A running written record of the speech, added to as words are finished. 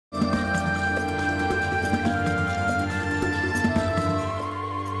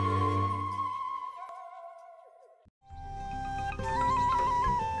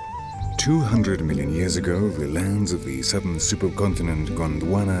200 million years ago, the lands of the southern supercontinent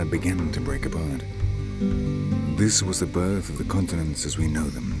Gondwana began to break apart. This was the birth of the continents as we know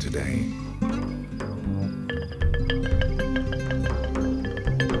them today.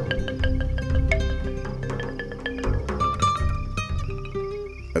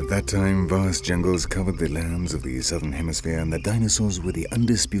 At that time, vast jungles covered the lands of the southern hemisphere, and the dinosaurs were the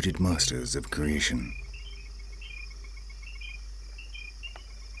undisputed masters of creation.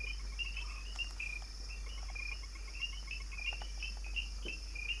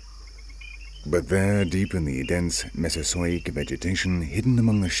 But there, deep in the dense Mesozoic vegetation, hidden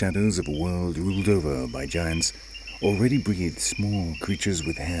among the shadows of a world ruled over by giants, already breathed small creatures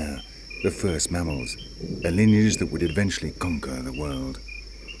with hair, the first mammals, a lineage that would eventually conquer the world.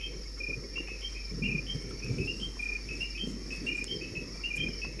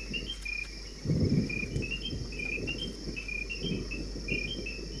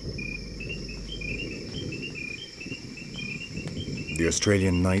 The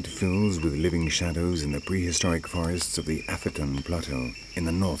Australian night fills with living shadows in the prehistoric forests of the Atherton Plateau in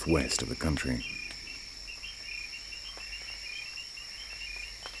the northwest of the country.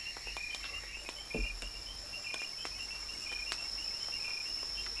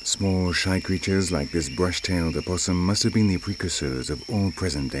 Small, shy creatures like this brush-tailed opossum must have been the precursors of all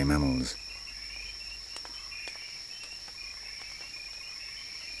present-day mammals.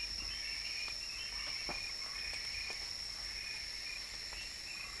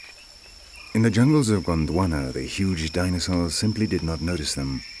 In the jungles of Gondwana, the huge dinosaurs simply did not notice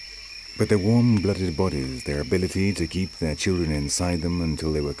them. But their warm-blooded bodies, their ability to keep their children inside them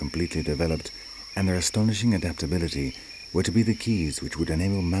until they were completely developed, and their astonishing adaptability were to be the keys which would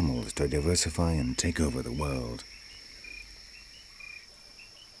enable mammals to diversify and take over the world.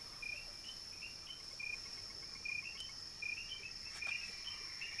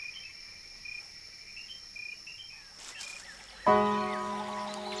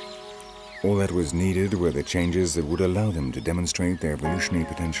 All that was needed were the changes that would allow them to demonstrate their evolutionary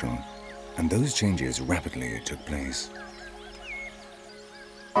potential, and those changes rapidly took place.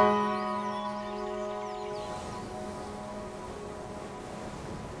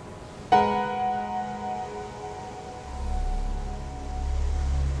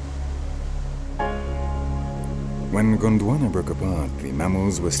 When Gondwana broke apart, the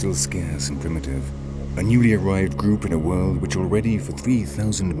mammals were still scarce and primitive. A newly arrived group in a world which already for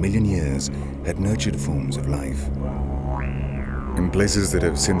 3,000 million years had nurtured forms of life. In places that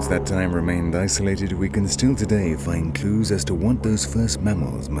have since that time remained isolated, we can still today find clues as to what those first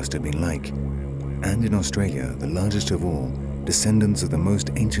mammals must have been like. And in Australia, the largest of all, descendants of the most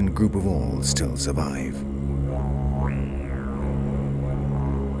ancient group of all still survive.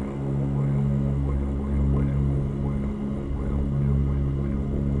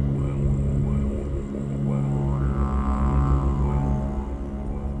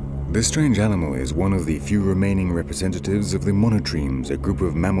 This strange animal is one of the few remaining representatives of the monotremes, a group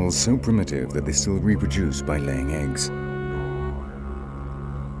of mammals so primitive that they still reproduce by laying eggs.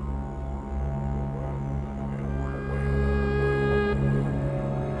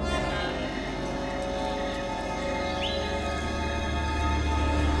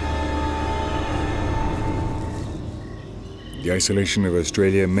 The isolation of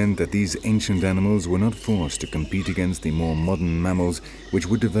Australia meant that these ancient animals were not forced to compete against the more modern mammals which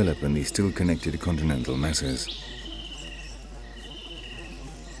would develop in the still connected continental masses.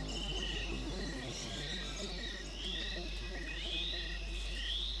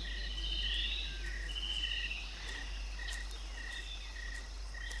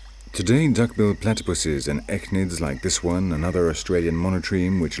 Today, duck-billed platypuses and echinids like this one, another Australian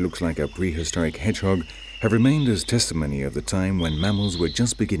monotreme which looks like a prehistoric hedgehog, have remained as testimony of the time when mammals were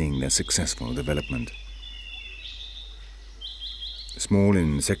just beginning their successful development. Small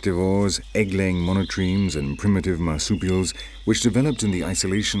insectivores, egg-laying monotremes and primitive marsupials, which developed in the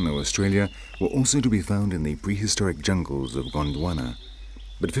isolation of Australia, were also to be found in the prehistoric jungles of Gondwana.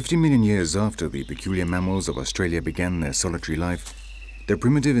 But 50 million years after the peculiar mammals of Australia began their solitary life, their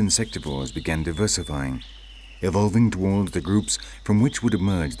primitive insectivores began diversifying, evolving towards the groups from which would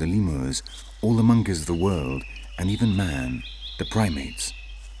emerge the lemurs, all the monkeys of the world, and even man, the primates.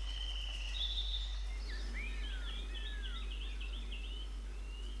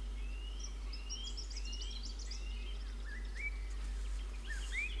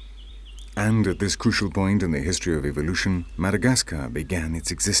 And at this crucial point in the history of evolution, Madagascar began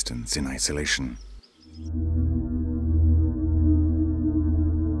its existence in isolation.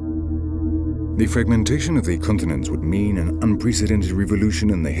 The fragmentation of the continents would mean an unprecedented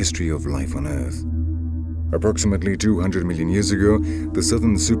revolution in the history of life on Earth. Approximately 200 million years ago, the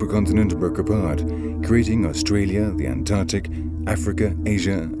southern supercontinent broke apart, creating Australia, the Antarctic, Africa,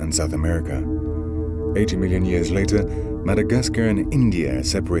 Asia, and South America. 80 million years later, Madagascar and India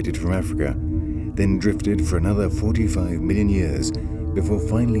separated from Africa, then drifted for another 45 million years before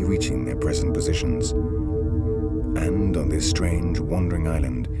finally reaching their present positions. And on this strange, wandering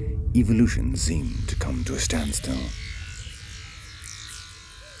island, evolution seemed to come to a standstill.